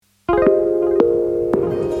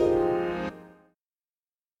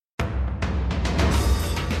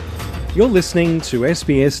You're listening to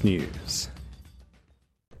SBS News.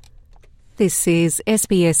 This is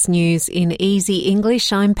SBS News in Easy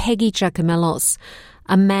English. I'm Peggy Giacomellos.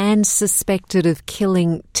 A man suspected of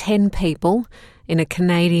killing 10 people in a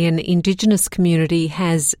Canadian Indigenous community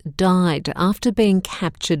has died after being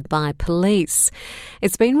captured by police.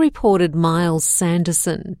 It's been reported Miles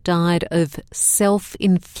Sanderson died of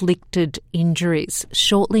self-inflicted injuries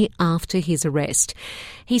shortly after his arrest.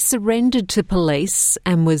 He surrendered to police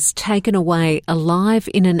and was taken away alive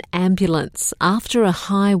in an ambulance after a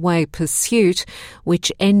highway pursuit,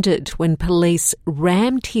 which ended when police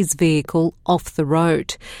rammed his vehicle off the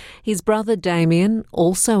road. His brother Damien,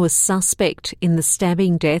 also a suspect in the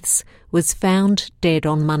stabbing deaths, was found dead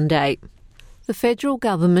on Monday. The federal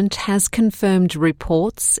government has confirmed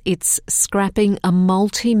reports it's scrapping a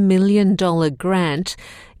multi-million-dollar grant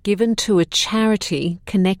given to a charity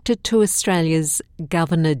connected to Australia's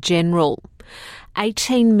Governor-General.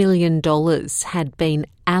 $18 million had been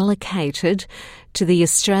allocated to the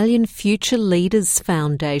Australian Future Leaders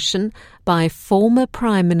Foundation by former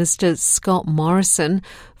Prime Minister Scott Morrison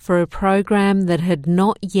for a program that had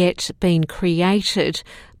not yet been created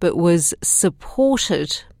but was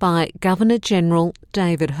supported by Governor-General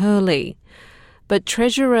David Hurley. But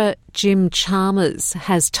Treasurer Jim Chalmers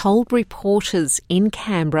has told reporters in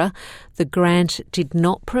Canberra the grant did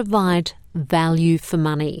not provide value for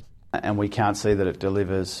money. And we can't see that it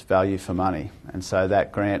delivers value for money. And so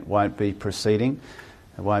that grant won't be proceeding.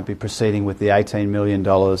 It won't be proceeding with the $18 million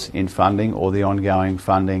in funding or the ongoing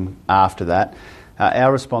funding after that.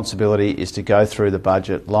 Our responsibility is to go through the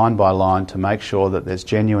budget line by line to make sure that there's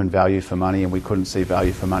genuine value for money, and we couldn't see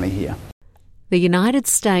value for money here. The United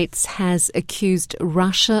States has accused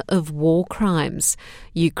Russia of war crimes.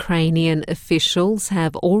 Ukrainian officials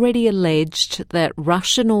have already alleged that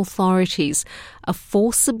Russian authorities are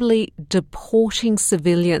forcibly deporting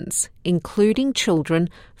civilians, including children,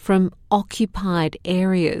 from occupied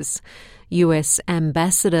areas. US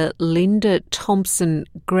Ambassador Linda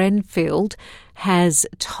Thompson-Grenfeld has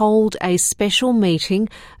told a special meeting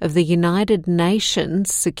of the United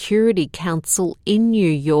Nations Security Council in New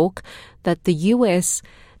York that the US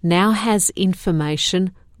now has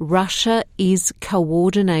information Russia is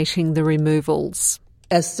coordinating the removals.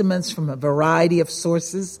 Estimates from a variety of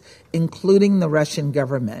sources, including the Russian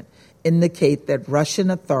government, indicate that Russian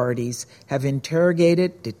authorities have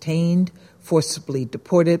interrogated, detained, forcibly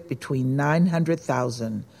deported between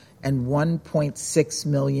 900,000 and 1.6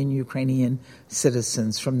 million Ukrainian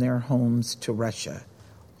citizens from their homes to Russia,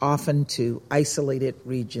 often to isolated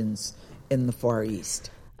regions in the Far East.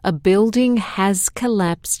 A building has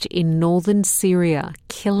collapsed in northern Syria,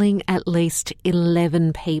 killing at least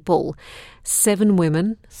 11 people. 7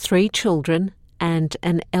 women, 3 children, and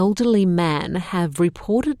an elderly man have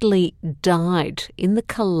reportedly died in the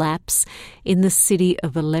collapse in the city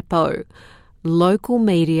of Aleppo. Local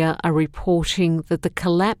media are reporting that the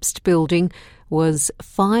collapsed building was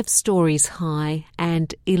 5 stories high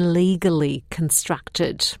and illegally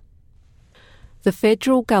constructed. The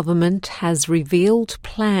federal government has revealed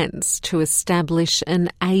plans to establish an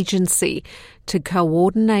agency to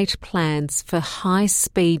coordinate plans for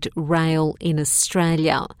high-speed rail in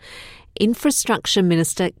Australia. Infrastructure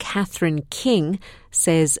Minister Catherine King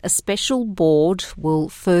says a special board will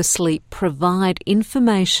firstly provide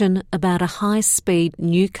information about a high-speed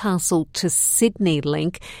Newcastle to Sydney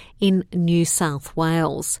link in New South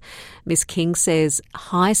Wales. Ms King says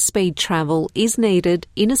high-speed travel is needed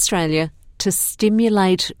in Australia to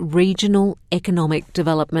stimulate regional economic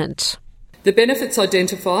development. The benefits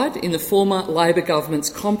identified in the former Labor government's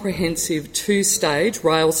comprehensive 2-stage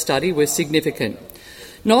rail study were significant,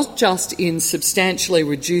 not just in substantially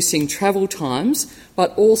reducing travel times,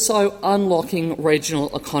 but also unlocking regional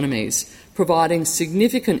economies, providing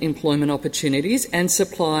significant employment opportunities and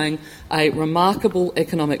supplying a remarkable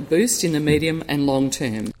economic boost in the medium and long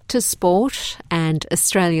term. To sport, and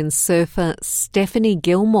Australian surfer Stephanie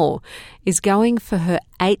Gilmore is going for her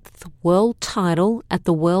 8th world title at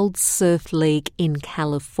the World Surf League in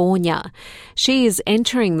California. She is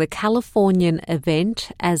entering the Californian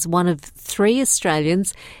event as one of 3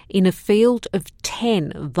 Australians in a field of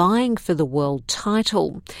 10 vying for the world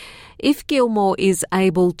title. If Gilmore is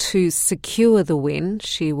able to secure the win,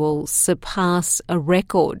 she will surpass a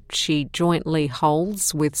record she jointly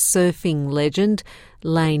holds with surfing legend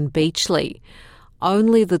Layne Beachley.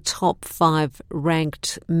 Only the top 5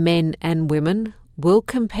 ranked men and women will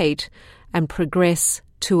compete and progress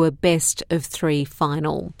to a best of 3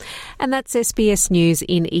 final. And that's SBS News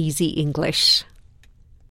in Easy English.